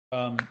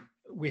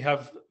We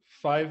have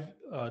five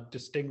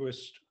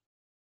distinguished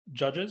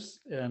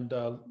judges, and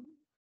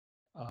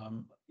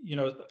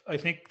I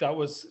think that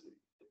was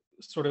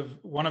sort of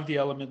one of the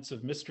elements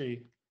of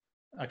mystery,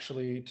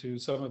 actually, to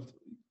some of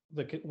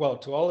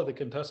to all of the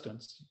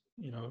contestants,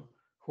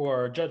 who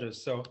are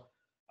judges. So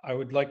I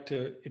would like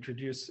to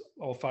introduce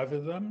all five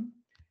of them.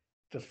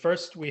 The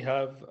first, we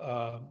have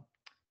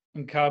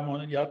Nka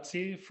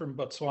Monyatsi from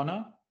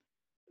Botswana.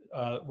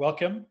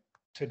 Welcome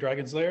to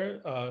Dragon's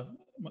Lair.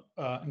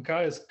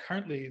 Nka is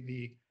currently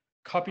the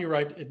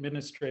copyright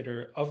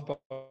administrator of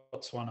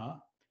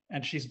Botswana,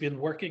 and she's been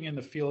working in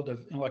the field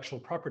of intellectual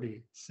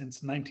property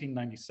since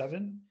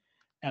 1997.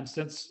 And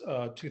since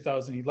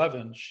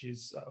 2011,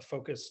 she's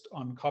focused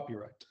on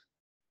copyright.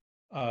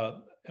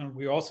 And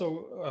we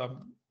also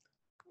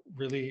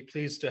really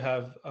pleased to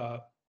have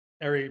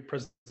Eri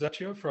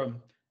Prasetyo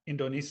from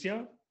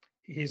Indonesia.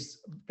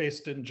 He's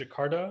based in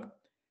Jakarta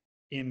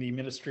in the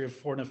Ministry of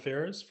Foreign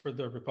Affairs for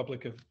the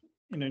Republic of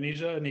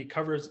Indonesia, and he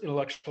covers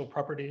intellectual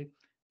property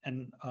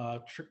and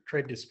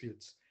trade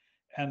disputes.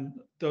 And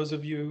those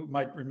of you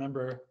might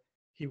remember,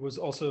 he was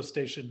also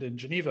stationed in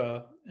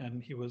Geneva,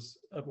 and he was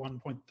at one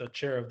point the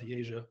chair of the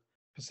Asia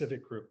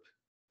Pacific Group.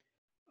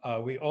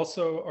 We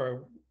also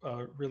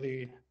are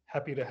really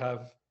happy to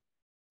have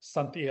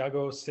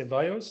Santiago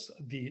Ceballos,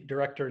 the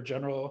Director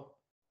General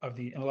of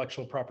the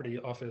Intellectual Property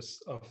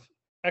Office of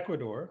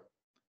Ecuador,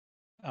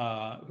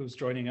 who's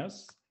joining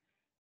us.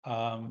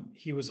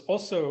 He was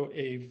also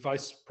a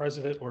vice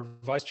president or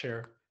vice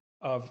chair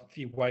of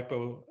the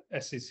WIPO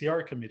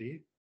SCCR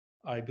committee,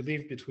 I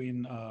believe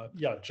between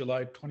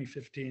July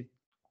 2015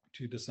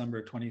 to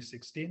December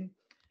 2016.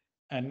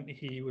 And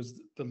he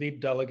was the lead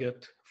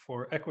delegate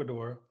for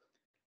Ecuador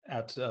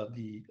at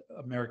the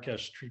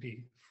Marrakesh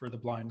Treaty for the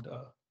Blind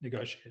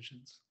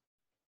negotiations.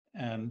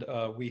 And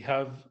we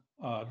have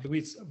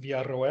Luis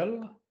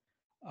Villarroel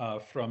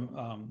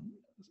from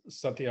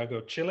Santiago,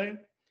 Chile.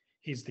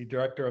 He's the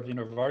director of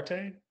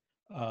Innovarte.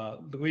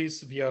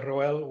 Luis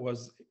Villarroel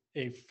was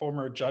a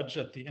former judge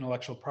at the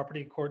Intellectual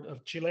Property Court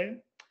of Chile.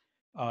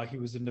 He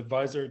was an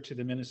advisor to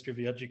the Ministry of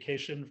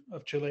Education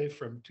of Chile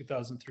from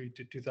 2003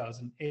 to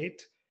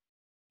 2008.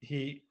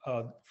 He,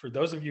 for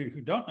those of you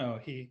who don't know,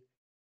 he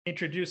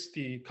introduced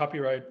the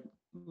copyright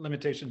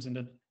limitations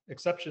and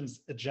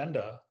exceptions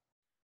agenda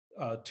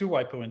to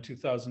WIPO in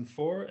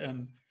 2004,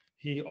 and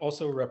he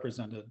also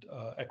represented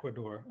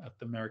Ecuador at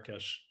the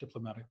Marrakesh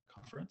Diplomatic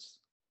Conference.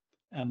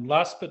 And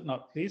last but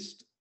not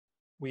least,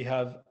 we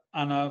have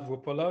Anna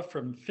Vuopola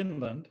from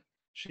Finland.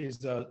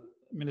 She's a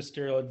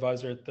ministerial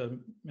advisor at the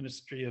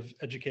Ministry of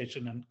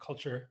Education and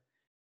Culture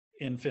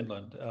in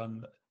Finland.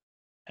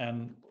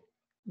 And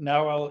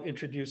now I'll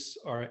introduce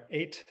our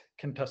 8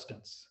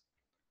 contestants.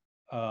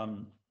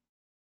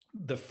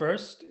 The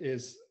first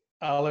is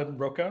Alan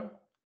Roca.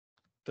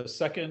 The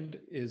second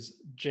is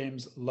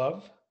James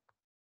Love.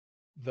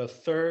 The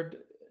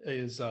third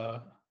is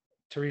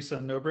Teresa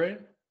Nobre.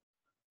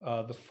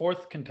 The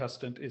fourth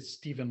contestant is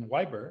Stephen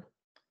Weiber.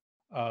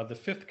 The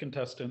fifth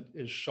contestant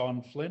is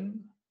Sean Flynn,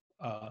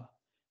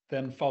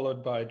 then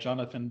followed by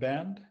Jonathan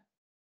Band,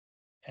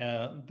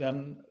 and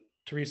then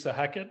Teresa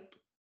Hackett,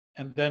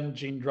 and then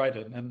Jean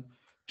Dryden. And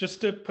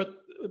just to put,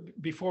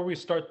 before we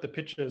start the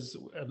pitches,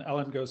 and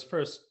Alan goes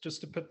first,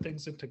 just to put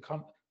things into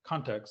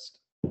context,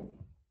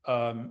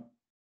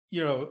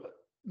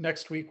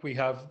 next week we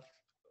have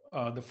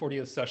the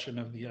 40th session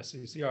of the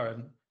SCCR,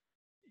 and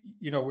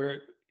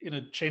we're in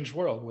a changed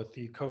world with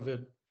the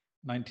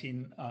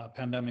COVID-19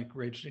 pandemic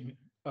raging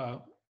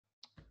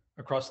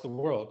across the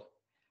world.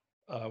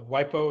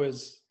 WIPO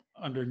is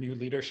under new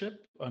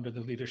leadership, under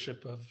the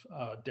leadership of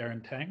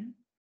Darren Tang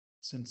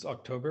since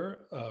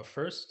October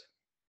 1st.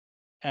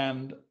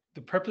 And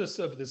the purpose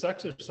of this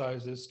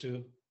exercise is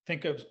to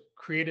think of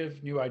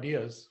creative new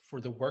ideas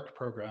for the work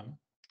program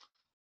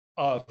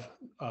of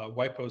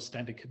WIPO's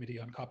Standing Committee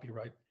on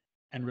Copyright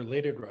and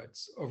Related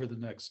Rights over the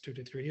next 2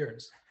 to 3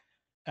 years.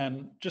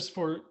 And just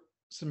for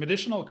some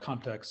additional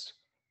context,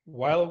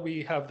 while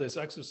we have this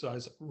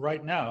exercise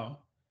right now,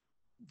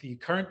 the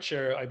current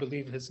chair, I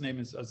believe his name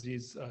is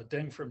Aziz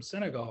Deng from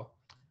Senegal,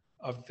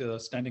 of the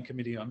Standing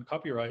Committee on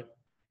Copyright,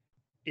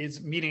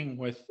 is meeting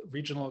with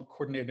regional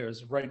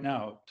coordinators right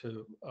now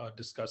to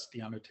discuss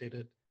the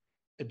annotated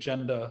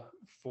agenda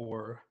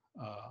for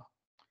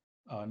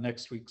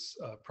next week's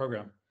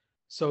program.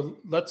 So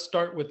let's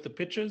start with the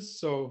pitches.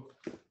 So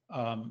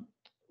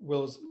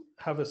we'll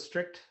have a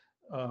strict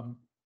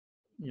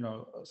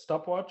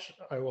stopwatch.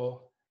 I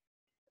will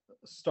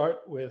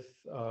start with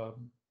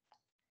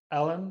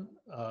Alan.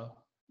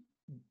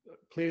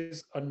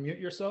 Please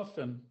unmute yourself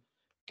and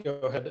go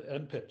ahead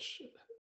and pitch.